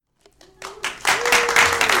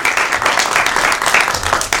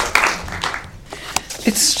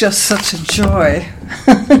It's just such a joy,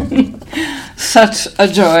 such a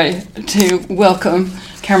joy to welcome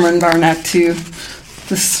Cameron Barnett to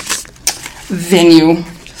this venue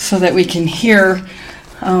so that we can hear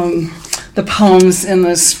the poems in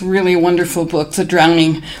this really wonderful book, The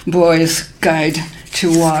Drowning Boy's Guide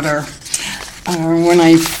to Water. When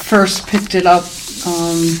I first picked it up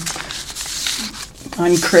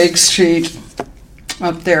on Craig Street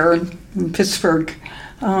up there in Pittsburgh,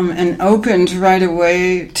 and opened right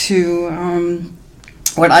away to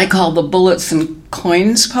what I call the Bullets and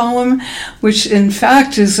Coins poem, which in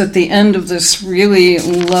fact is at the end of this really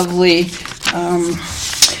lovely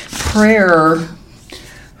prayer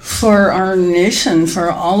for our nation,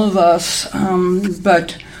 for all of us,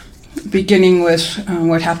 but beginning with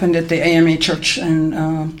what happened at the AME Church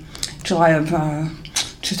in July of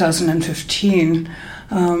 2015.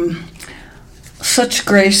 Such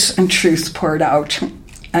grace and truth poured out,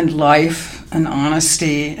 and life and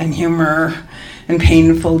honesty and humor and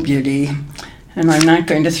painful beauty. And I'm not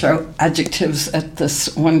going to throw adjectives at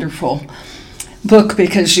this wonderful book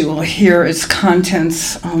because you will hear its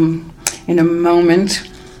contents in a moment.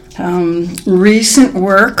 Recent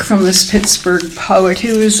work from this Pittsburgh poet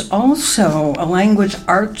who is also a language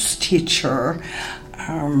arts teacher,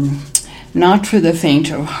 not for the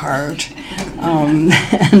faint of heart. And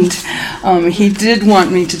he did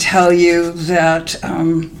want me to tell you that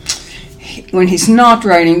when he's not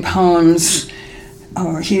writing poems,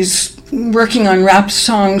 he's working on rap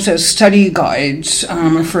songs as study guides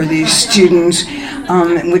for these students,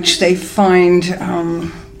 which they find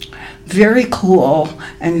very cool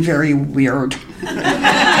and very weird.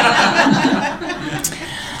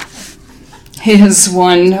 He has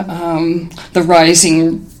won the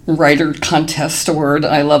Rising Writer Contest Award.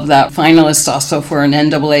 I love that. Finalist also for an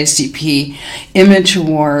NAACP Image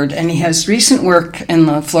Award. And he has recent work in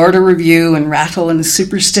the Florida Review and Rattle and the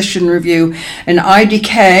Superstition Review and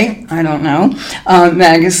IDK, I don't know,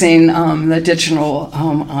 magazine, the digital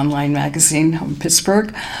online magazine from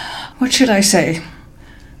Pittsburgh. What should I say?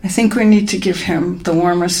 I think we need to give him the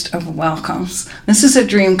warmest of welcomes. This is a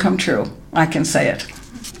dream come true. I can say it.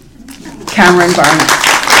 Cameron Barnett.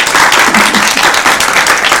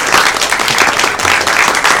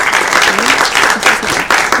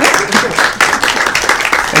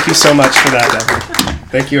 Thank you so much for that, Deborah.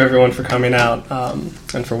 Thank you, everyone, for coming out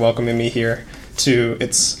and for welcoming me here to,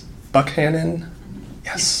 it's Buckhannon?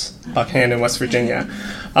 Yes, Buckhannon, West Virginia.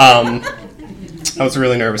 I was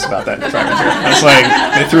really nervous about that driving here. I was like,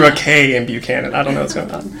 they threw a K in Buchanan. I don't know what's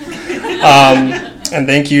going on. And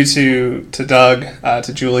thank you to Doug,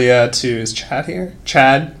 to Julia, to, is Chad here?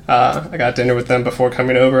 Chad. I got dinner with them before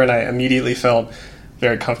coming over, and I immediately felt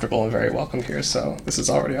very comfortable and very welcome here, so this is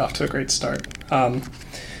already off to a great start. I'll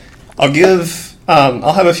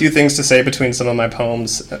have a few things to say between some of my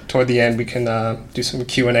poems. Toward the end, we can do some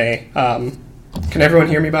Q&A. Can everyone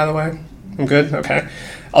hear me, by the way? I'm good? Okay.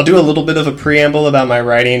 I'll do a little bit of a preamble about my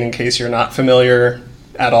writing in case you're not familiar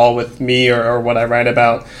at all with me or what I write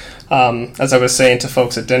about. As I was saying to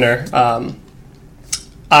folks at dinner,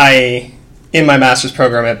 I, in my master's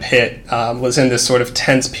program at Pitt, was in this sort of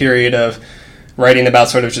tense period of writing about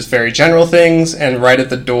sort of just very general things and right at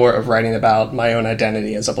the door of writing about my own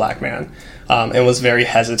identity as a black man, and was very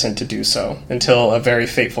hesitant to do so until a very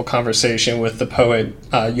fateful conversation with the poet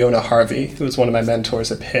Yona Harvey, who was one of my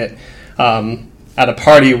mentors at Pitt, at a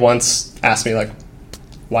party once asked me, like,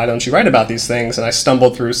 why don't you write about these things? And I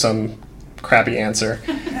stumbled through some crappy answer.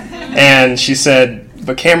 And she said,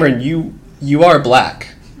 but Cameron, you are black.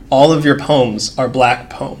 All of your poems are black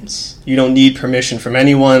poems. You don't need permission from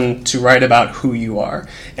anyone to write about who you are.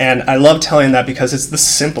 And I love telling that because it's the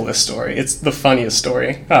simplest story. It's the funniest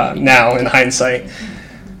story now in hindsight.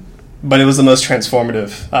 But it was the most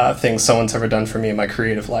transformative thing someone's ever done for me in my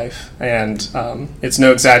creative life. And it's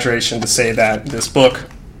no exaggeration to say that this book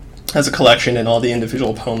has a collection and all the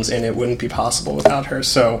individual poems in it wouldn't be possible without her.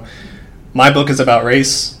 So my book is about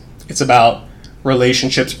race. It's about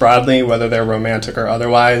relationships broadly, whether they're romantic or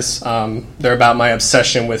otherwise. They're about my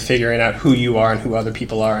obsession with figuring out who you are and who other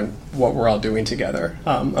people are and what we're all doing together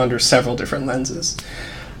under several different lenses.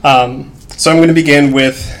 So I'm going to begin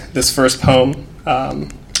with this first poem.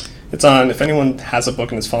 It's on, if anyone has a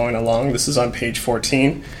book and is following along, this is on page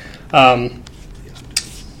 14.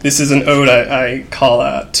 This is an ode I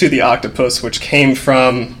call To the Octopus, which came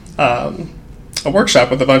from a workshop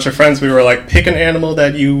with a bunch of friends. We were like, pick an animal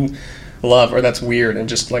that you love or that's weird and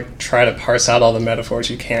just like try to parse out all the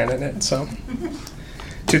metaphors you can in it. So,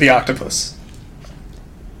 To the Octopus.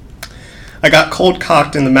 I got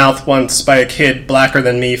cold-cocked in the mouth once by a kid blacker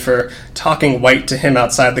than me for talking white to him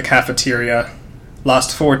outside the cafeteria.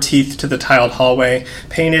 Lost 4 teeth to the tiled hallway,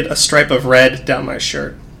 painted a stripe of red down my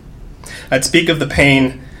shirt. I'd speak of the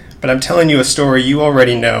pain, but I'm telling you a story you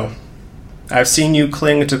already know. I've seen you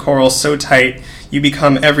cling to coral so tight, you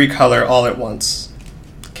become every color all at once.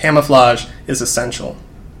 Camouflage is essential.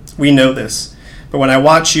 We know this, but when I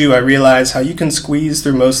watch you, I realize how you can squeeze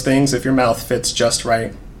through most things if your mouth fits just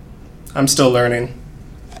right. I'm still learning.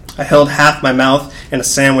 I held half my mouth in a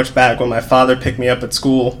sandwich bag when my father picked me up at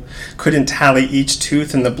school, couldn't tally each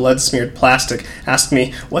tooth in the blood-smeared plastic, asked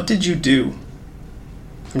me, "What did you do?"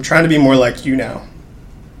 I'm trying to be more like you now.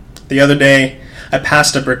 The other day, I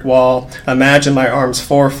passed a brick wall, imagined my arms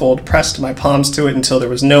fourfold, pressed my palms to it until there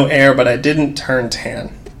was no air, but I didn't turn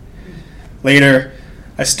tan. Later,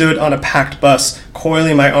 I stood on a packed bus,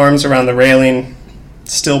 coiling my arms around the railing,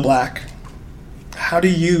 still black. How do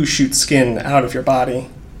you shoot skin out of your body?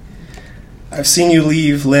 I've seen you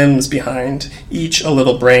leave limbs behind, each a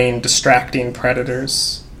little brain, distracting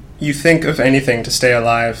predators. You think of anything to stay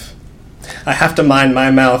alive. I have to mind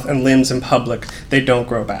my mouth and limbs in public. They don't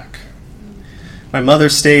grow back. My mother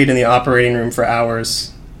stayed in the operating room for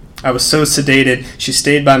hours. I was so sedated, she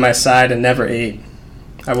stayed by my side and never ate.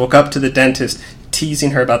 I woke up to the dentist,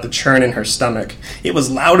 teasing her about the churn in her stomach. It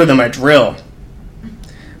was louder than my drill.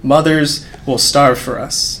 Mothers will starve for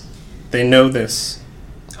us. They know this.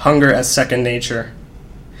 Hunger as second nature.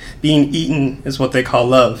 Being eaten is what they call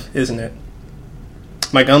love, isn't it?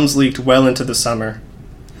 My gums leaked well into the summer.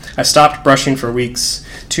 I stopped brushing for weeks.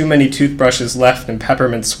 Too many toothbrushes left in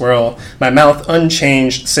peppermint swirl, my mouth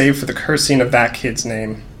unchanged save for the cursing of that kid's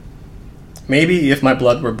name. Maybe if my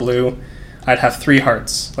blood were blue, I'd have 3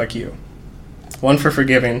 hearts like you. One for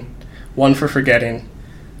forgiving, one for forgetting,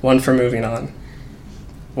 one for moving on.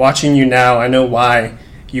 Watching you now, I know why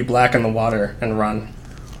you blacken the water and run.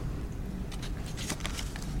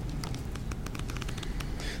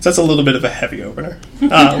 So that's a little bit of a heavy opener.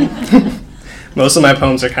 Most of my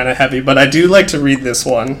poems are kind of heavy, but I do like to read this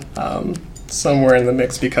one somewhere in the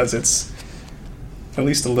mix because it's at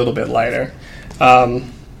least a little bit lighter. As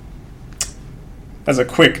a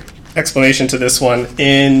quick explanation to this one,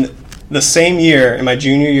 in the same year, in my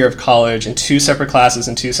junior year of college, in 2 separate classes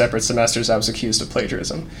and 2 separate semesters, I was accused of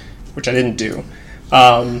plagiarism, which I didn't do.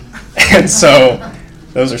 And so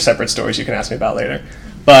those are separate stories you can ask me about later.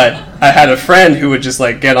 But I had a friend who would just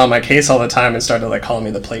get on my case all the time and started calling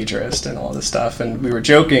me the plagiarist and all this stuff. And we were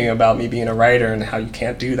joking about me being a writer and how you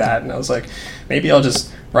can't do that. And I was like, maybe I'll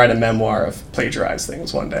just write a memoir of plagiarized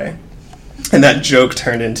things one day. And that joke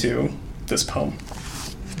turned into this poem.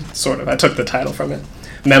 Sort of. I took the title from it.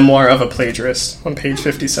 Memoir of a Plagiarist on page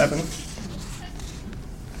 57.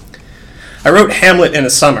 I wrote Hamlet in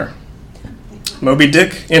a summer. Moby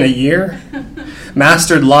Dick in a year.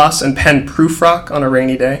 Mastered loss and penned Prufrock on a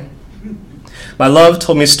rainy day. My love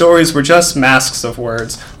told me stories were just masks of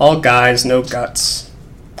words, all guys, no guts.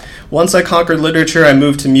 Once I conquered literature, I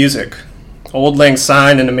moved to music. Auld Lang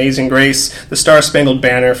Syne and Amazing Grace, the Star-Spangled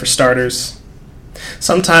Banner for starters.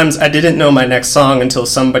 Sometimes I didn't know my next song until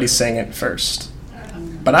somebody sang it first.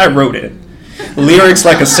 But I wrote it. Lyrics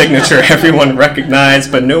like a signature everyone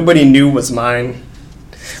recognized, but nobody knew was mine.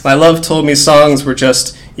 My love told me songs were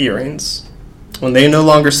just earrings. When they no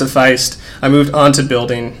longer sufficed, I moved on to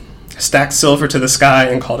building, stacked silver to the sky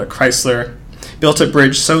and called it Chrysler, built a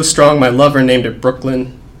bridge so strong my lover named it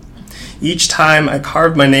Brooklyn. Each time I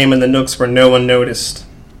carved my name in the nooks where no one noticed.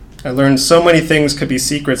 I learned so many things could be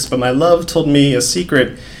secrets, but my love told me a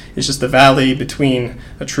secret is just the valley between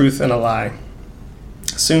a truth and a lie.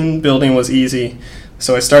 Soon building was easy,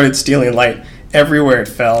 so I started stealing light everywhere it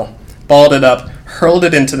fell, balled it up, hurled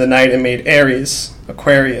it into the night, and made Aries,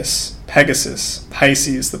 Aquarius, Pegasus,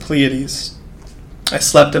 Pisces, the Pleiades. I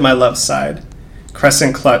slept at my love's side,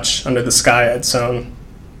 crescent clutch under the sky I'd sown.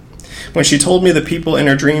 When she told me the people in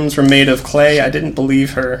her dreams were made of clay, I didn't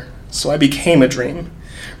believe her, so I became a dream,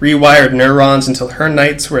 rewired neurons until her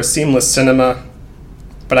nights were a seamless cinema.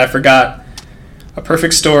 But I forgot, a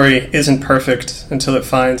perfect story isn't perfect until it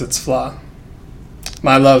finds its flaw.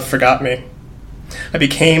 My love forgot me. I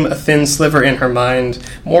became a thin sliver in her mind,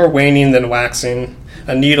 more waning than waxing,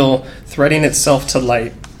 a needle threading itself to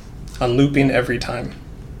light, unlooping every time.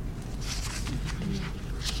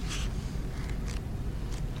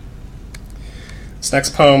 This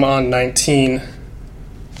next poem on 19,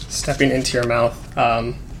 Stepping Into Your Mouth,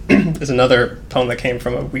 is another poem that came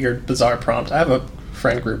from a weird, bizarre prompt. I have a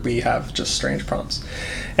friend group, we have just strange prompts.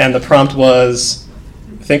 And the prompt was,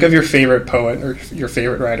 think of your favorite poet or your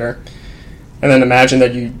favorite writer, and then imagine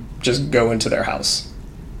that you just go into their house.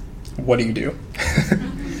 What do you do?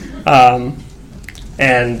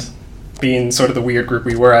 And being sort of the weird group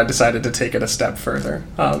we were, I decided to take it a step further.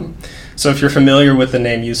 So if you're familiar with the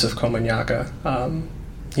name Yusef Komunyakaa,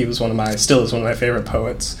 he was still is one of my favorite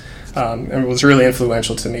poets, and was really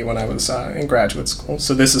influential to me when I was in graduate school.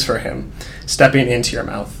 So this is for him, Stepping into Your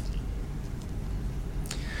Mouth.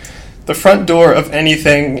 The front door of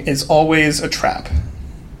anything is always a trap,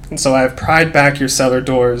 and so I have pried back your cellar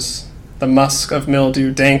doors, the musk of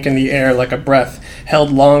mildew dank in the air like a breath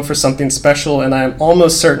held long for something special, and I am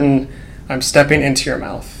almost certain I'm stepping into your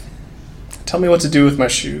mouth. Tell me what to do with my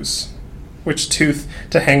shoes, which tooth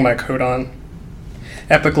to hang my coat on.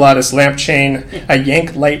 Epiglottis lamp chain, I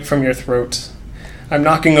yank light from your throat. I'm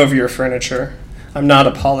knocking over your furniture. I'm not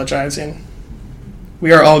apologizing.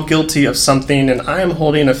 We are all guilty of something, and I am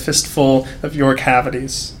holding a fistful of your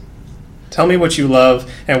cavities. Tell me what you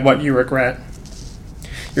love and what you regret.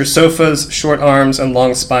 Your sofa's short arms and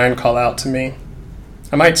long spine call out to me.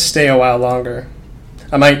 I might stay a while longer.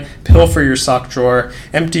 I might pilfer your sock drawer,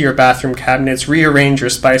 empty your bathroom cabinets, rearrange your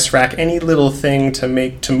spice rack, any little thing to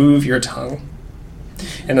move your tongue.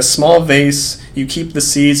 In a small vase, you keep the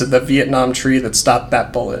seeds of the Vietnam tree that stopped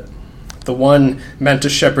that bullet, the one meant to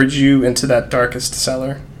shepherd you into that darkest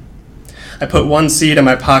cellar. I put one seed in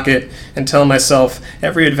my pocket and tell myself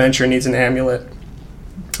every adventure needs an amulet.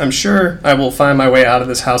 I'm sure I will find my way out of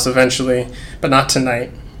this house eventually, but not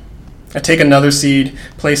tonight. I take another seed,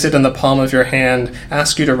 place it in the palm of your hand,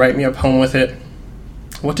 ask you to write me a poem with it.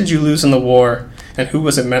 What did you lose in the war, and who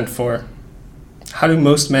was it meant for? How do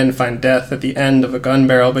most men find death at the end of a gun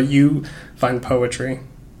barrel, but you find poetry?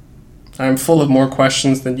 I am full of more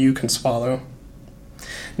questions than you can swallow.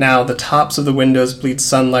 Now the tops of the windows bleed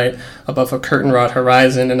sunlight above a curtain-wrought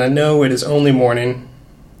horizon, and I know it is only morning.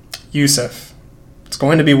 Yusef, it's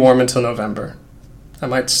going to be warm until November. I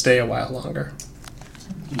might stay a while longer.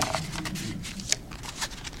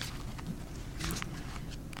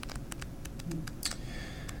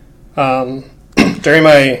 During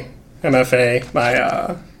my MFA,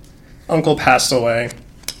 my uncle passed away,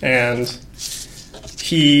 and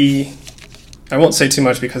I won't say too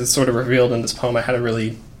much because it's sort of revealed in this poem. I had a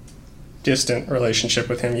really distant relationship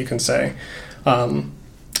with him, you can say. And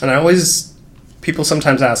people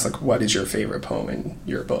sometimes ask, like, what is your favorite poem in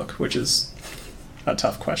your book, which is a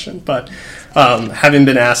tough question. But having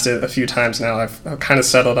been asked it a few times now, I've kind of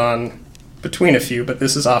settled on between a few, but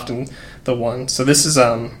this is often the one. So this is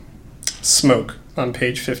Smoke on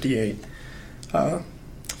page 58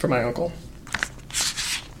 for my uncle.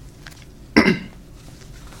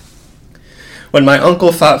 When my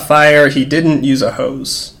uncle fought fire, he didn't use a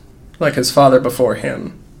hose, like his father before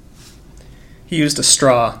him. He used a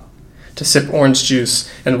straw to sip orange juice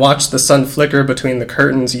and watch the sun flicker between the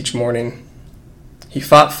curtains each morning. He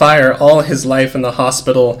fought fire all his life in the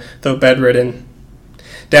hospital, though bedridden.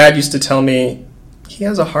 Dad used to tell me he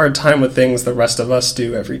has a hard time with things the rest of us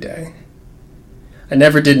do every day. I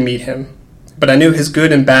never did meet him, but I knew his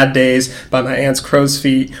good and bad days by my aunt's crow's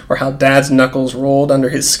feet, or how Dad's knuckles rolled under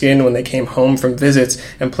his skin when they came home from visits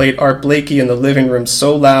and played Art Blakey in the living room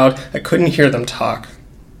so loud I couldn't hear them talk.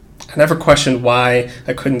 I never questioned why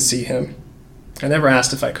I couldn't see him. I never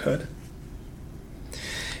asked if I could.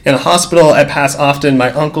 In a hospital I pass often,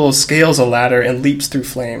 my uncle scales a ladder and leaps through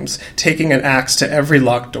flames, taking an axe to every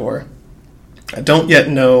locked door. I don't yet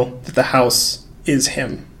know that the house is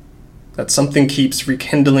him, that something keeps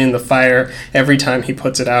rekindling the fire every time he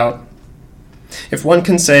puts it out. If one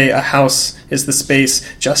can say a house is the space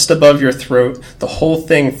just above your throat, the whole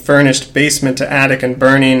thing furnished basement to attic and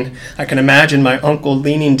burning, I can imagine my uncle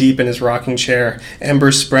leaning deep in his rocking chair,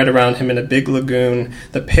 embers spread around him in a big lagoon,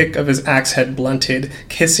 the pick of his axe head blunted,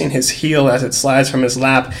 kissing his heel as it slides from his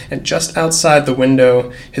lap, and just outside the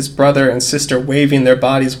window, his brother and sister waving their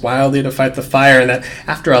bodies wildly to fight the fire, and that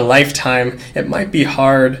after a lifetime, it might be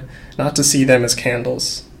hard not to see them as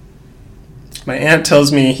candles. My aunt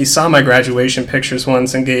tells me he saw my graduation pictures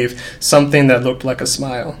once and gave something that looked like a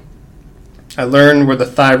smile. I learned where the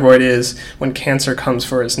thyroid is when cancer comes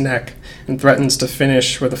for his neck and threatens to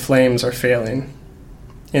finish where the flames are failing.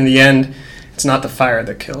 In the end, it's not the fire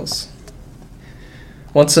that kills.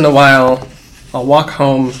 Once in a while, I'll walk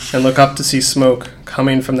home and look up to see smoke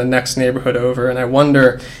coming from the next neighborhood over, and I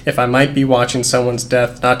wonder if I might be watching someone's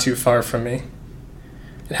death not too far from me.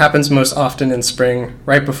 It happens most often in spring,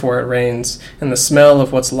 right before it rains, and the smell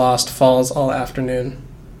of what's lost falls all afternoon.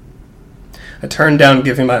 I turned down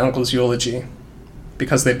giving my uncle's eulogy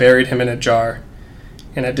because they buried him in a jar,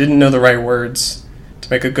 and I didn't know the right words to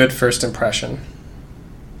make a good first impression.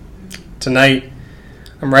 Tonight,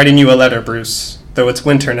 I'm writing you a letter, Bruce, though it's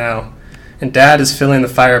winter now, and Dad is filling the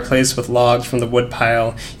fireplace with logs from the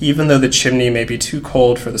woodpile, even though the chimney may be too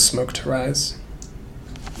cold for the smoke to rise.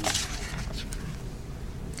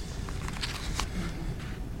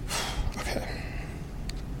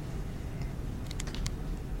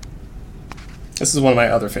 This is one of my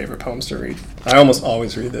other favorite poems to read. I almost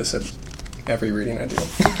always read this at every reading I do.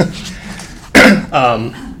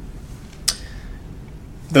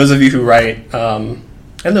 Those of you who write, and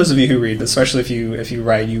those of you who read, especially if you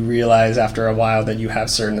write, you realize after a while that you have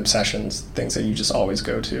certain obsessions, things that you just always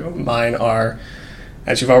go to. Mine are,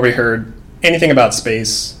 as you've already heard, anything about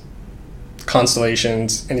space,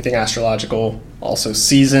 constellations, anything astrological, also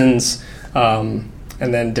seasons, and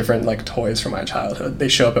then different like toys from my childhood. They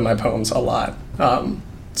show up in my poems a lot.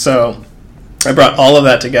 So I brought all of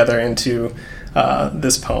that together into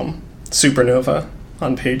this poem, Supernova,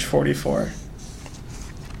 on page 44.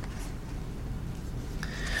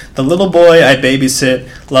 The little boy I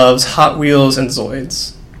babysit loves Hot Wheels and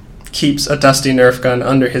Zoids, keeps a dusty Nerf gun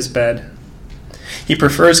under his bed. He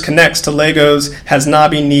prefers Connects to Legos, has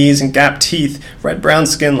knobby knees and gap teeth, red-brown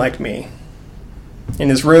skin like me. In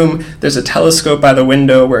his room, there's a telescope by the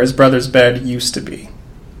window where his brother's bed used to be.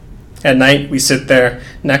 At night, we sit there,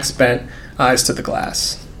 necks bent, eyes to the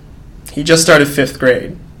glass. He just started 5th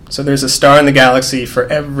grade, so there's a star in the galaxy for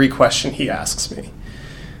every question he asks me.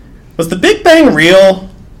 Was the Big Bang real?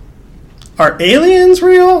 Are aliens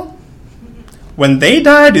real? When they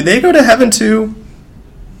die, do they go to heaven too?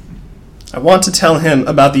 I want to tell him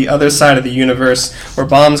about the other side of the universe where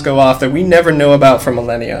bombs go off that we never know about for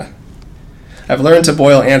millennia. I've learned to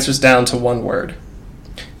boil answers down to one word.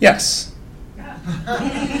 Yes.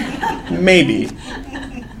 Maybe.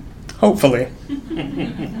 Hopefully.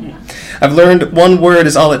 I've learned one word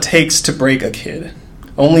is all it takes to break a kid.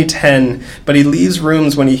 Only 10, but he leaves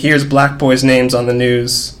rooms when he hears black boys' names on the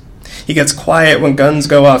news. He gets quiet when guns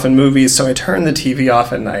go off in movies, so I turn the TV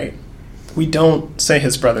off at night. We don't say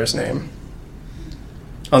his brother's name.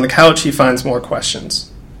 On the couch, he finds more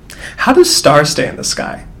questions. How do stars stay in the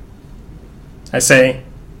sky? I say,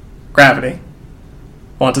 gravity.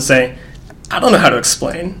 Want to say, I don't know how to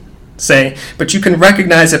explain. Say, but you can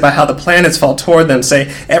recognize it by how the planets fall toward them.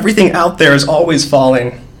 Say, everything out there is always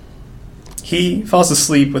falling. He falls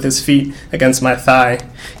asleep with his feet against my thigh,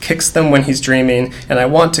 kicks them when he's dreaming, and I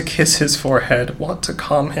want to kiss his forehead, want to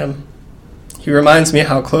calm him. He reminds me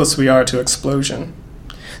how close we are to explosion,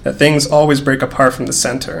 that things always break apart from the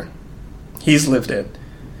center. He's lived it,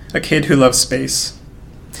 a kid who loves space.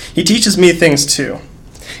 He teaches me things too.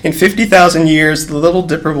 In 50,000 years, the Little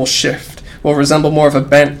Dipper will shift, will resemble more of a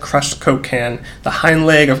bent, crushed Coke can, the hind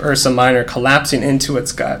leg of Ursa Minor collapsing into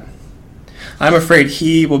its gut. I'm afraid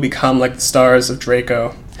he will become like the stars of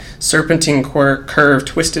Draco, serpentine curve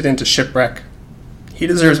twisted into shipwreck. He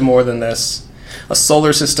deserves more than this. A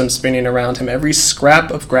solar system spinning around him, every scrap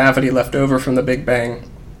of gravity left over from the Big Bang.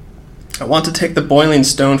 I want to take the boiling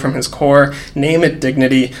stone from his core, name it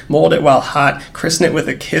dignity, mold it while hot, christen it with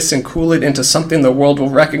a kiss, and cool it into something the world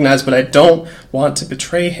will recognize, but I don't want to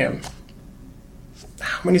betray him.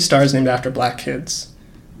 How many stars named after black kids?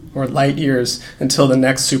 Or light years until the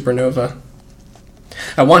next supernova?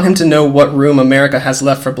 I want him to know what room America has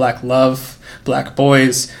left for black love, black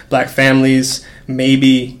boys, black families,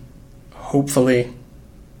 maybe, hopefully.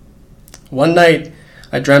 One night,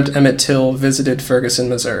 I dreamt Emmett Till visited Ferguson,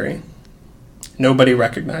 Missouri. Nobody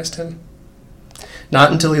recognized him.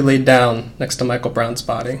 Not until he laid down next to Michael Brown's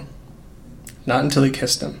body. Not until he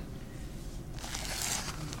kissed him.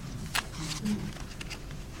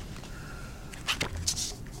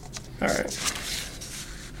 All right.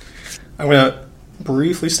 I'm going to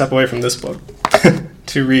briefly step away from this book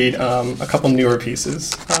to read a couple newer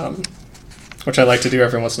pieces, which I like to do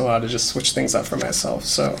every once in a while to just switch things up for myself.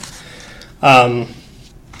 So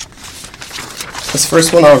this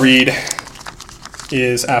first one I'll read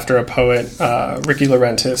is after a poet, Ricky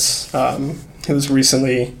Laurentis, who was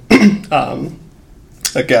recently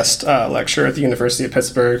a guest lecturer at the University of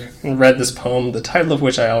Pittsburgh, and read this poem, the title of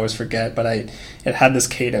which I always forget, but it had this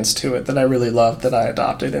cadence to it that I really loved that I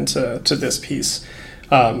adopted into this piece,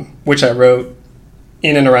 which I wrote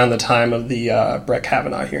in and around the time of the Brett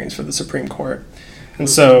Kavanaugh hearings for the Supreme Court. And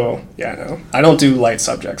so, yeah, no, I don't do light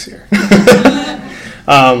subjects here.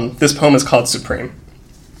 This poem is called Supreme.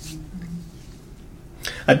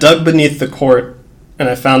 I dug beneath the court, and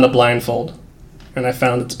I found a blindfold, and I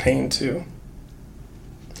found its pain too.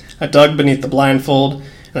 I dug beneath the blindfold,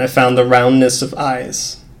 and I found the roundness of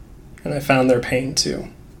eyes, and I found their pain too.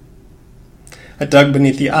 I dug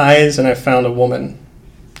beneath the eyes, and I found a woman,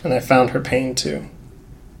 and I found her pain too.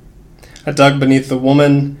 I dug beneath the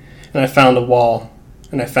woman, and I found a wall,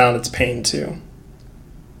 and I found its pain too.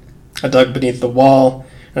 I dug beneath the wall,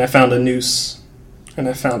 and I found a noose, and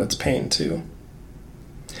I found its pain too.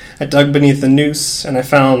 I dug beneath the noose, and I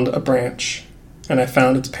found a branch, and I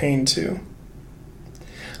found its pain too.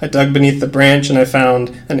 I dug beneath the branch, and I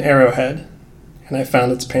found an arrowhead, and I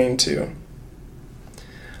found its pain too.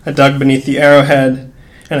 I dug beneath the arrowhead,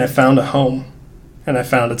 and I found a home, and I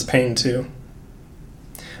found its pain too.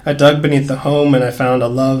 I dug beneath the home, and I found a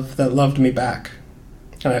love that loved me back,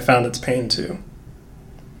 and I found its pain too.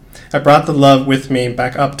 I brought the love with me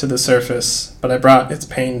back up to the surface, but I brought its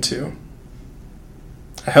pain too.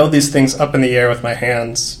 I held these things up in the air with my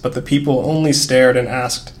hands, but the people only stared and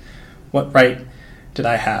asked, what right did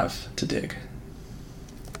I have to dig?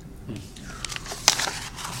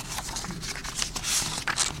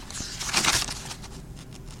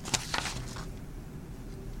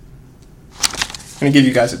 I'm going to give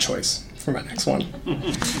you guys a choice for my next one.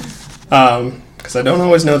 Because I don't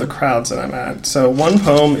always know the crowds that I'm at. So one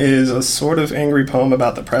poem is a sort of angry poem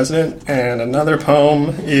about the president, and another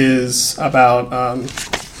poem is about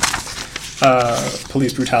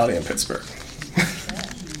police brutality in Pittsburgh.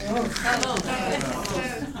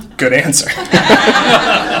 Good answer.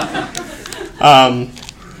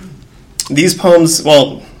 These poems,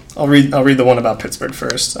 well, I'll read the one about Pittsburgh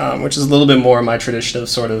first, which is a little bit more my tradition of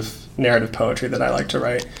sort of narrative poetry that I like to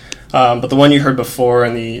write. But the one you heard before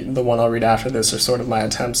and the one I'll read after this are sort of my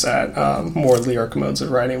attempts at more lyric modes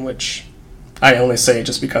of writing, which I only say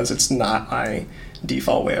just because it's not my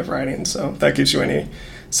default way of writing. So if that gives you any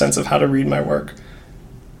sense of how to read my work.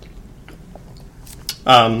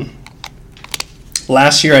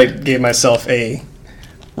 Last year I gave myself a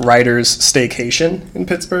writer's staycation in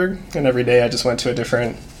Pittsburgh, and every day I just went to a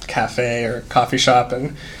different cafe or coffee shop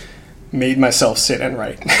and made myself sit and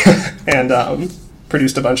write and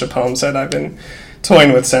produced a bunch of poems that I've been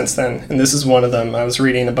toying with since then. And this is one of them. I was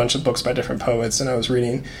reading a bunch of books by different poets, and I was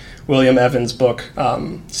reading William Evans' book,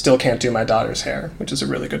 Still Can't Do My Daughter's Hair, which is a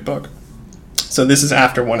really good book. So this is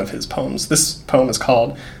after one of his poems. This poem is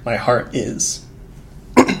called My Heart Is.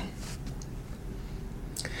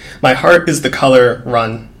 My heart is the color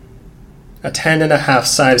run. A 10.5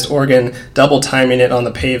 sized organ, double timing it on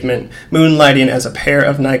the pavement, moonlighting as a pair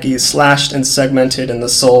of Nikes slashed and segmented in the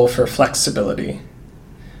sole for flexibility.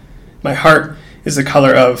 My heart is the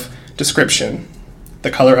color of description,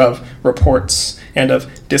 the color of reports, and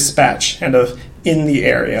of dispatch, and of in the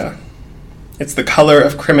area. It's the color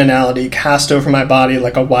of criminality cast over my body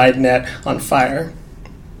like a wide net on fire.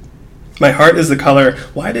 My heart is the color,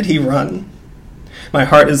 why did he run? My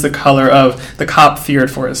heart is the color of the cop feared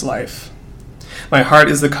for his life. My heart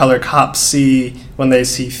is the color cops see when they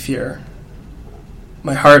see fear.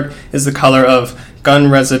 My heart is the color of gun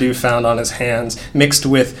residue found on his hands, mixed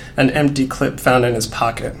with an empty clip found in his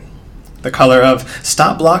pocket. The color of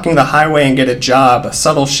stop blocking the highway and get a job, a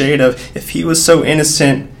subtle shade of if he was so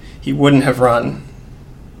innocent, he wouldn't have run.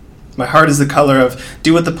 My heart is the color of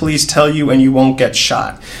do what the police tell you and you won't get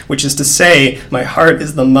shot, which is to say, my heart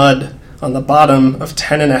is the mud on the bottom of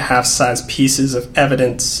 10.5 size pieces of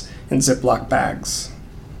evidence in Ziploc bags.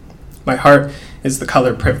 My heart is the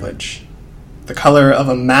color privilege, the color of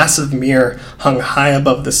a massive mirror hung high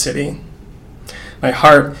above the city. My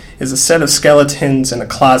heart is a set of skeletons in a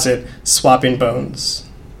closet swapping bones.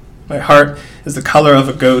 My heart is the color of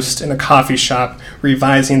a ghost in a coffee shop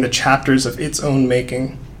revising the chapters of its own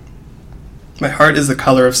making. My heart is the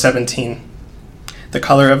color of 17, the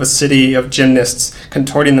color of a city of gymnasts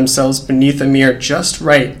contorting themselves beneath a mirror just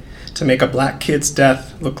right to make a black kid's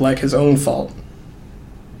death look like his own fault.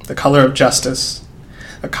 The color of justice,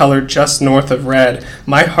 a color just north of red.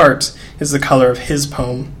 My heart is the color of his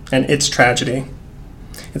poem and its tragedy.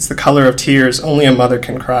 It's the color of tears only a mother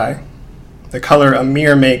can cry, the color a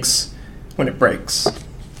mirror makes when it breaks.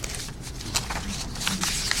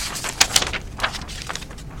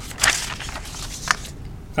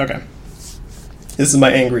 Okay. This is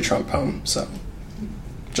my angry Trump poem, so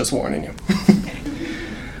just warning you.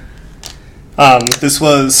 This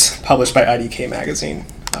was published by IDK Magazine,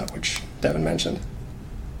 which Devin mentioned.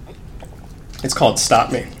 It's called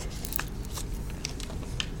Stop Me.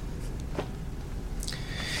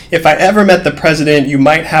 If I ever met the president, you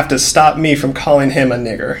might have to stop me from calling him a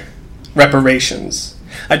nigger. Reparations.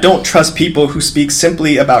 I don't trust people who speak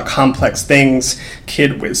simply about complex things,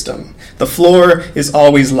 kid wisdom. The floor is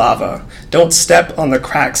always lava. Don't step on the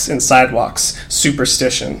cracks in sidewalks,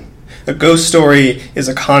 superstition. A ghost story is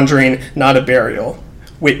a conjuring, not a burial.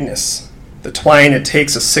 Witness. The twine it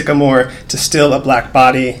takes a sycamore to still a black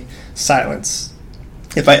body. Silence.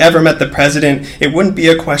 If I ever met the president, it wouldn't be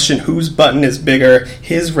a question whose button is bigger,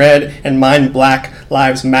 his red and mine black,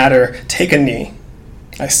 lives matter. Take a knee.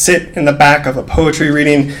 I sit in the back of a poetry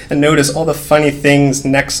reading and notice all the funny things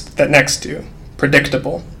next do.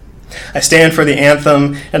 Predictable. I stand for the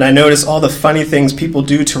anthem and I notice all the funny things people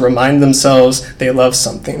do to remind themselves they love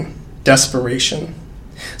something. Desperation.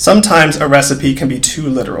 Sometimes a recipe can be too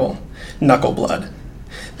literal. Knuckle blood.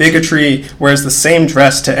 Bigotry wears the same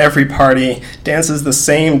dress to every party, dances the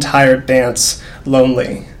same tired dance,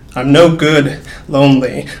 lonely. I'm no good,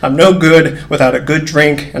 lonely. I'm no good without a good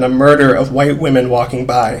drink and a murder of white women walking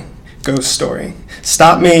by. Ghost story.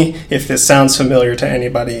 Stop me if this sounds familiar to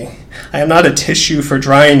anybody. I am not a tissue for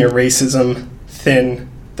drying your racism, thin,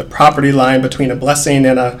 the property line between a blessing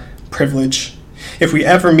and a privilege. If we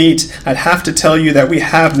ever meet, I'd have to tell you that we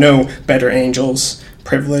have no better angels,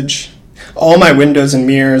 privilege. All my windows and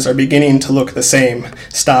mirrors are beginning to look the same.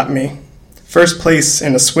 Stop me. First place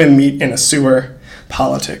in a swim meet in a sewer,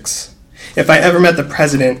 politics. If I ever met the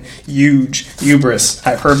president, huge, hubris,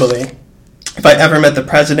 hyperbole. If I ever met the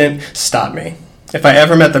president, stop me. If I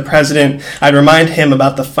ever met the president, I'd remind him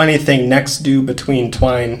about the funny thing next due between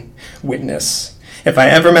twine, witness. If I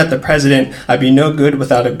ever met the president, I'd be no good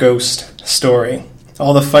without a ghost story.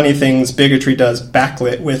 All the funny things bigotry does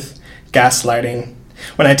backlit with gaslighting.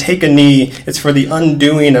 When I take a knee, it's for the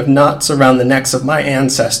undoing of knots around the necks of my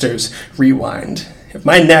ancestors. Rewind. If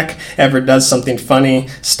my neck ever does something funny,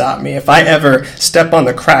 stop me. If I ever step on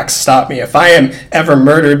the cracks, stop me. If I am ever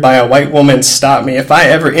murdered by a white woman, stop me. If I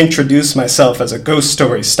ever introduce myself as a ghost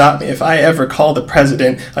story, stop me. If I ever call the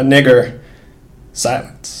president a nigger,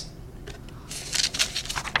 silence.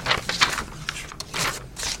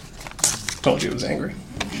 Told you it was angry.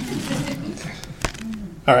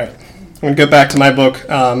 All right. I'm going to go back to my book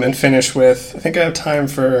and finish with, I think I have time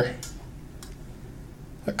for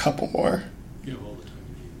a couple more. You have all the time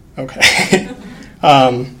you need. Okay.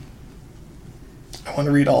 I want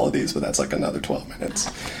to read all of these, but that's like another 12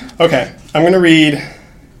 minutes. Okay. I'm going to read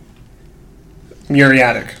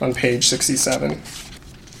Muriatic on page 67.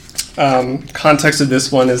 Context of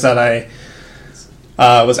this one is that I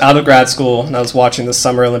was out of grad school and I was watching the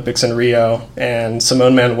Summer Olympics in Rio, and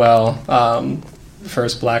Simone Manuel,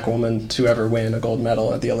 first black woman to ever win a gold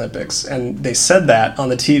medal at the Olympics. And they said that on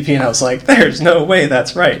the TV, and I was like, there's no way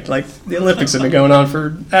that's right. Like, the Olympics have been going on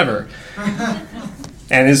forever.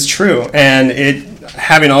 And it's true. And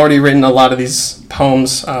having already written a lot of these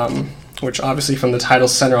poems, which obviously from the title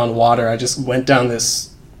center on water, I just went down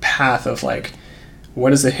this path of like,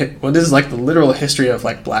 what is like the literal history of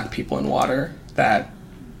like black people in water that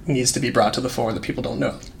needs to be brought to the fore that people don't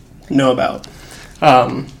know about.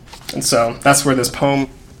 And so that's where this poem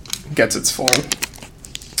gets its form.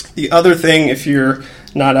 The other thing, if you're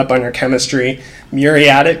not up on your chemistry,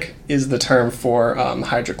 muriatic is the term for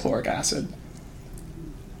hydrochloric acid.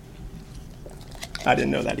 I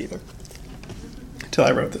didn't know that either until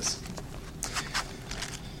I wrote this.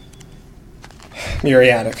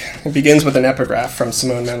 Muriatic. It begins with an epigraph from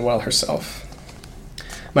Simone Manuel herself.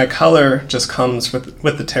 My color just comes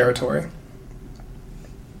with the territory.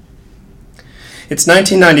 It's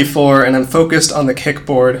 1994, and I'm focused on the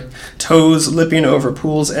kickboard, toes lipping over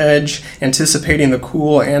pool's edge, anticipating the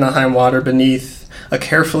cool Anaheim water beneath, a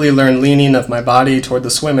carefully learned leaning of my body toward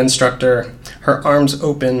the swim instructor, her arms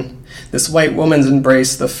open, this white woman's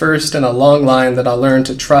embrace, the first in a long line that I'll learn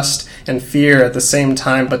to trust and fear at the same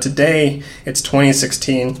time. But today, it's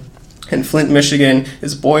 2016, and Flint, Michigan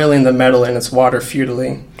is boiling the metal in its water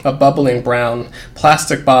futilely, a bubbling brown,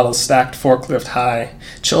 plastic bottles stacked forklift high,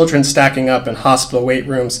 children stacking up in hospital weight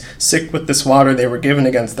rooms, sick with this water they were given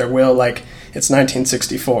against their will like it's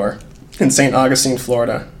 1964 in St. Augustine,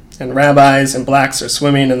 Florida. And rabbis and blacks are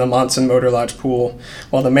swimming in the Monson Motor Lodge pool,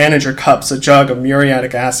 while the manager cups a jug of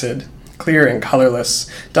muriatic acid, clear and colorless,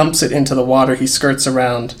 dumps it into the water he skirts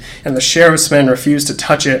around, and the sheriff's men refuse to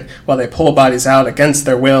touch it while they pull bodies out against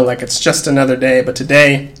their will like it's just another day. But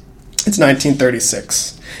today, it's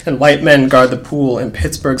 1936, and white men guard the pool in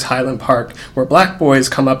Pittsburgh's Highland Park, where black boys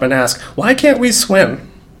come up and ask, "Why can't we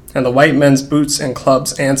swim?" And the white men's boots and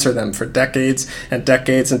clubs answer them for decades and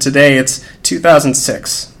decades, and today it's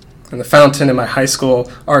 2006. And the fountain in my high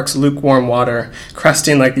school arcs lukewarm water,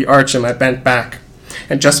 cresting like the arch in my bent back.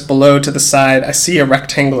 And just below to the side, I see a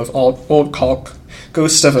rectangle of old caulk,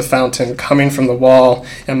 ghost of a fountain coming from the wall,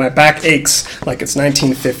 and my back aches like it's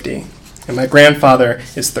 1950. And my grandfather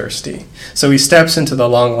is thirsty. So he steps into the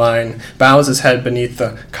long line, bows his head beneath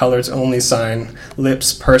the colors only sign,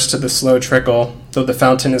 lips pursed to the slow trickle, though the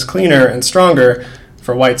fountain is cleaner and stronger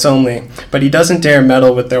for whites only. But he doesn't dare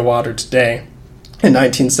meddle with their water today. In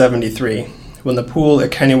 1973, when the pool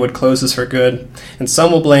at Kennywood closes for good, and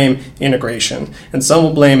some will blame integration, and some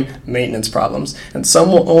will blame maintenance problems, and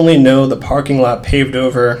some will only know the parking lot paved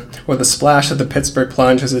over or the splash of the Pittsburgh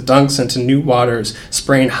plunge as it dunks into new waters,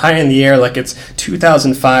 spraying high in the air like it's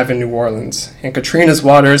 2005 in New Orleans. And Katrina's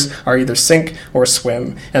waters are either sink or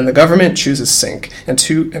swim, and the government chooses sink, and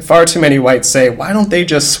far too many whites say, why don't they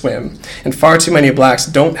just swim? And far too many blacks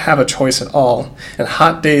don't have a choice at all, and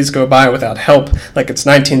hot days go by without help, like it's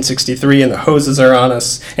 1963 and the hoses are on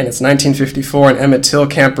us, and it's 1954 and Emmett Till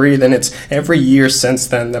can't breathe, and it's every year since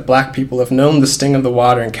then that black people have known the sting of the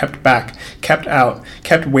water and kept back, kept out,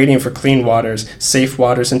 kept waiting for clean waters, safe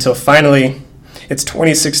waters, until finally it's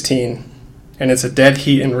 2016 and it's a dead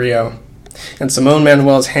heat in Rio, and Simone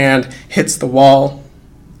Manuel's hand hits the wall,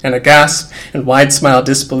 and a gasp and wide smile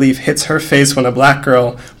disbelief hits her face when a black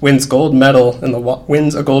girl wins a gold medal in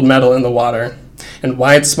the water. And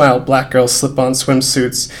wide-smiled black girls slip on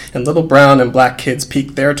swimsuits, and little brown and black kids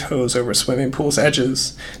peek their toes over swimming pool's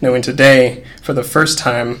edges, knowing today, for the first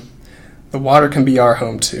time, the water can be our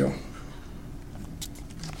home too.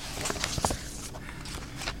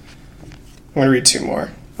 I'm going to read two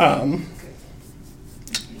more.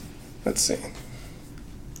 Let's see.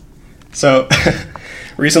 So,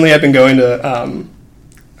 recently I've been going to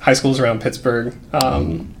high schools around Pittsburgh,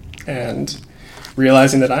 and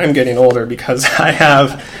realizing that I'm getting older because I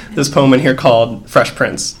have this poem in here called Fresh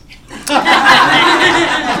Prince. And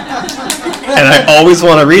I always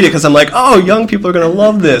want to read it because I'm like, oh, young people are going to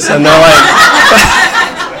love this. And they're like,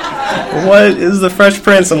 what is the Fresh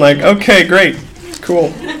Prince? I'm like, okay, great,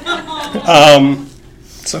 cool.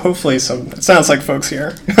 So hopefully it sounds like folks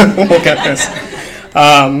here will get this.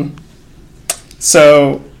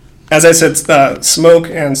 So, as I said, Smoke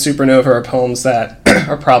and Supernova are poems that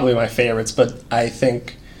are probably my favorites, but I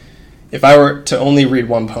think if I were to only read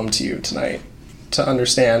one poem to you tonight to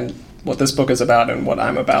understand what this book is about and what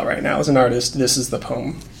I'm about right now as an artist, this is the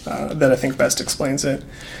poem that I think best explains it.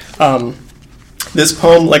 This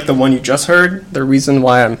poem, like the one you just heard, the reason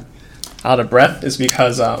why I'm out of breath is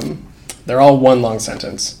because they're all one long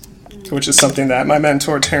sentence, which is something that my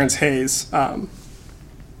mentor, Terrence Hayes,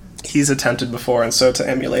 he's attempted before, and so to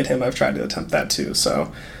emulate him, I've tried to attempt that too. So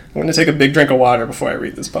I'm going to take a big drink of water before I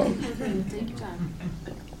read this poem. Take your time.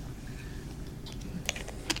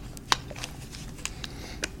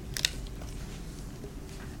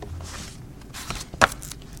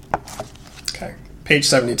 Okay, page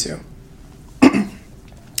 72.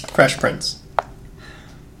 Fresh Prince.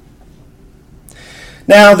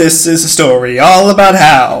 Now this is a story all about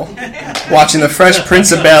how, watching The Fresh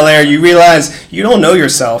Prince of Bel-Air, you realize you don't know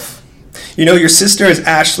yourself. You know your sister is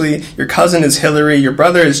Ashley, your cousin is Hillary, your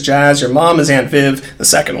brother is Jazz, your mom is Aunt Viv, the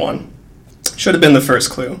second one. Should have been the first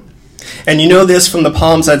clue. And you know this from the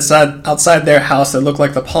palms outside their house that look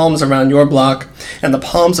like the palms around your block, and the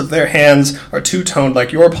palms of their hands are two-toned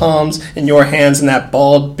like your palms and your hands, and that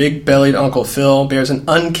bald, big-bellied Uncle Phil bears an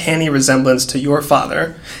uncanny resemblance to your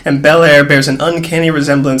father, and Bel Air bears an uncanny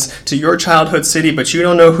resemblance to your childhood city, but you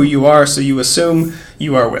don't know who you are, so you assume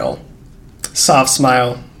you are Will. Soft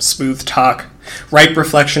smile, smooth talk, ripe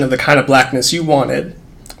reflection of the kind of blackness you wanted.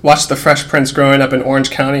 Watched The Fresh Prince growing up in Orange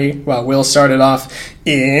County while Will started off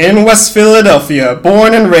in West Philadelphia,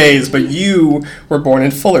 born and raised, but you were born in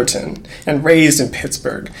Fullerton and raised in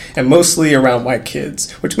Pittsburgh, and mostly around white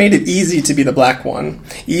kids, which made it easy to be the black one.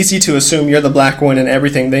 Easy to assume you're the black one in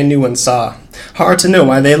everything they knew and saw. Hard to know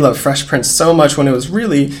why they loved Fresh Prince so much when it was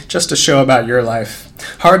really just a show about your life.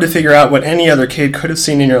 Hard to figure out what any other kid could have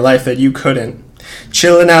seen in your life that you couldn't.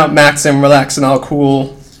 Chilling out, maxing, relaxing, all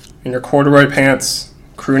cool, in your corduroy pants,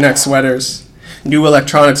 crew neck sweaters, new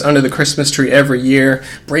electronics under the Christmas tree every year,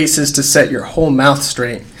 braces to set your whole mouth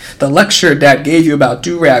straight. The lecture Dad gave you about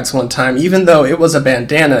do-rags one time, even though it was a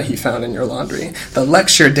bandana he found in your laundry. The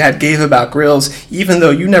lecture Dad gave about grills, even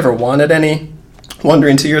though you never wanted any.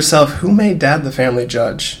 Wondering to yourself, who made Dad the family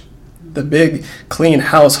judge? The big, clean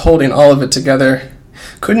house holding all of it together.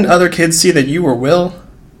 Couldn't other kids see that you were Will?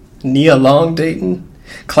 Nia Long Dayton?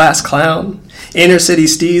 Class clown? Inner city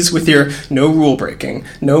steez with your no rule breaking,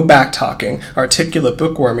 no back talking, articulate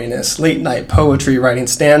bookworminess, late night poetry writing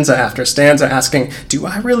stanza after stanza asking, do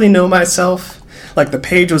I really know myself? Like the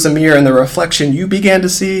page was a mirror and the reflection you began to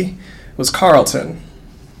see was Carlton.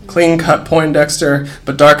 Clean cut Poindexter,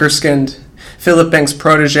 but darker skinned. Philip Banks'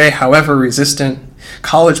 protege, however resistant.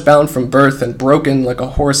 College bound from birth and broken like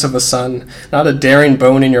a horse of a son. Not a daring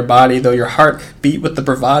bone in your body, though your heart beat with the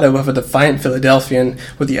bravado of a defiant Philadelphian,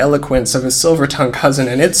 with the eloquence of his silver-tongued cousin,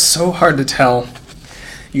 and it's so hard to tell.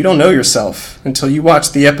 You don't know yourself until you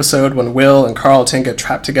watch the episode when Will and Carlton get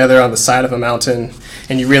trapped together on the side of a mountain,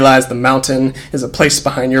 and you realize the mountain is a place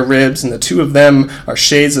behind your ribs, and the two of them are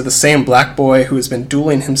shades of the same black boy who has been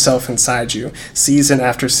dueling himself inside you, season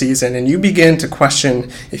after season, and you begin to question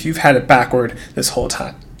if you've had it backward this whole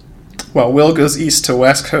time. While Will goes east to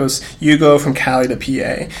West Coast, you go from Cali to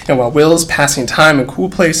PA. And while Will's passing time in cool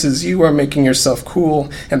places, you are making yourself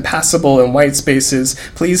cool and passable in white spaces,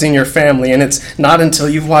 pleasing your family. And it's not until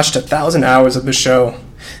you've watched 1,000 hours of the show,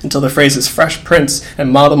 until the phrases Fresh Prince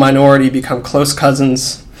and Model Minority become close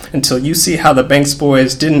cousins, until you see how the Banks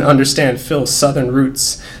boys didn't understand Phil's southern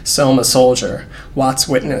roots, Selma Soldier, Watts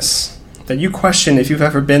Witness, that you question if you've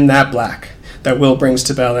ever been that black that Will brings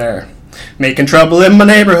to Bel Air. Making trouble in my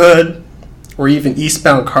neighborhood, or even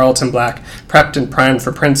eastbound Carlton black, prepped and primed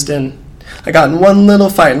for Princeton. I got in one little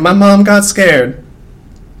fight and my mom got scared.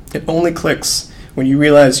 It only clicks when you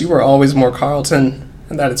realize you were always more Carlton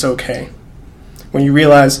and that it's okay. When you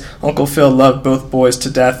realize Uncle Phil loved both boys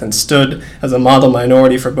to death and stood as a model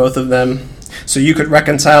minority for both of them, so you could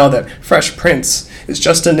reconcile that Fresh Prince is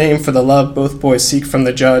just a name for the love both boys seek from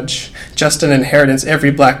the judge, just an inheritance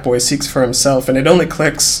every black boy seeks for himself, and it only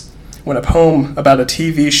clicks when a poem about a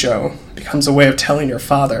TV show becomes a way of telling your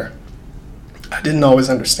father, I didn't always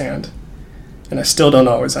understand, and I still don't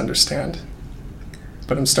always understand,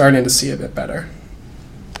 but I'm starting to see a bit better.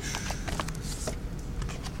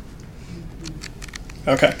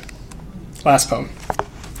 Okay, last poem.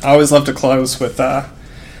 I always love to close with the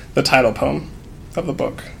title poem of the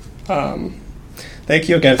book. Thank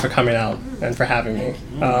you again for coming out and for having me.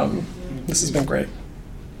 This has been great.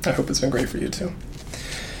 I hope it's been great for you too.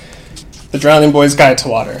 The Drowning Boy's Guide to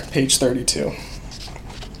Water, page 32.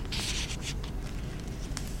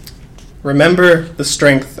 Remember the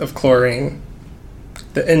strength of chlorine,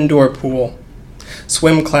 the indoor pool,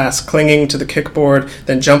 swim class clinging to the kickboard,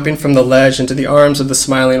 then jumping from the ledge into the arms of the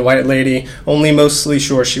smiling white lady, only mostly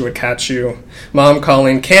sure she would catch you. Mom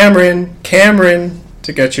calling, Cameron, Cameron,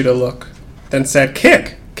 to get you to look, then said,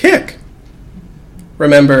 kick, kick.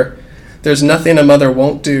 Remember, there's nothing a mother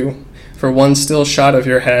won't do for one still shot of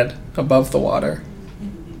your head above the water.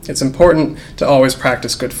 It's important to always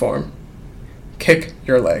practice good form. Kick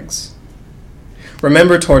your legs.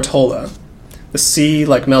 Remember Tortola, the sea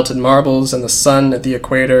like melted marbles and the sun at the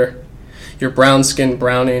equator, your brown skin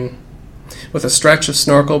browning. With a stretch of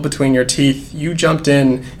snorkel between your teeth, you jumped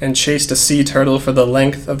in and chased a sea turtle for the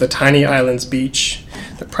length of the tiny island's beach.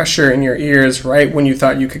 The pressure in your ears right when you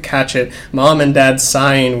thought you could catch it, Mom and Dad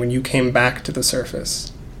sighing when you came back to the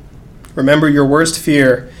surface. Remember your worst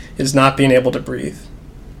fear is not being able to breathe.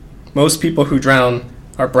 Most people who drown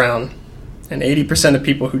are brown, and 80% of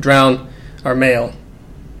people who drown are male.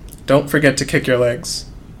 Don't forget to kick your legs.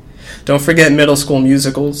 Don't forget middle school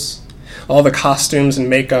musicals, all the costumes and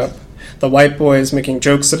makeup, the white boys making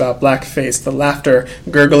jokes about blackface, the laughter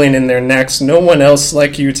gurgling in their necks, no one else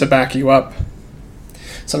like you to back you up.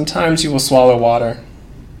 Sometimes you will swallow water.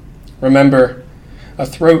 Remember, a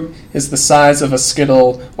throat is the size of a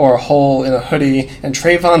skittle or a hole in a hoodie, and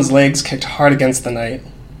Trayvon's legs kicked hard against the night.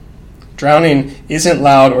 Drowning isn't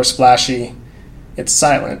loud or splashy. It's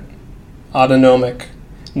silent, autonomic,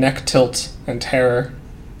 neck tilt and terror.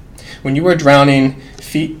 When you are drowning,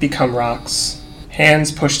 feet become rocks.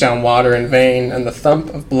 Hands push down water in vain, and the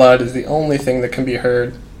thump of blood is the only thing that can be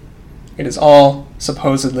heard. It is all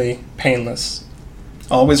supposedly painless.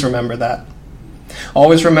 Always remember that.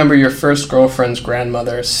 Always remember your first girlfriend's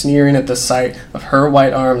grandmother sneering at the sight of her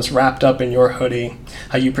white arms wrapped up in your hoodie,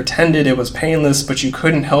 how you pretended it was painless but you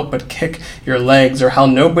couldn't help but kick your legs, or how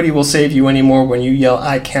nobody will save you anymore when you yell,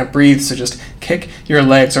 I can't breathe, so just kick your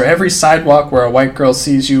legs, or every sidewalk where a white girl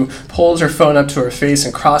sees you, pulls her phone up to her face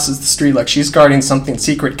and crosses the street like she's guarding something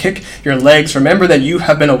secret. Kick your legs. Remember that you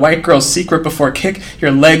have been a white girl's secret before. Kick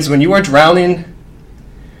your legs. When you are drowning,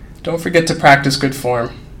 don't forget to practice good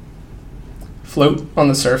form. Float on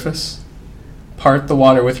the surface. Part the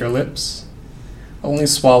water with your lips. Only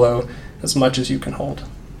swallow as much as you can hold.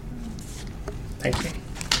 Thank you.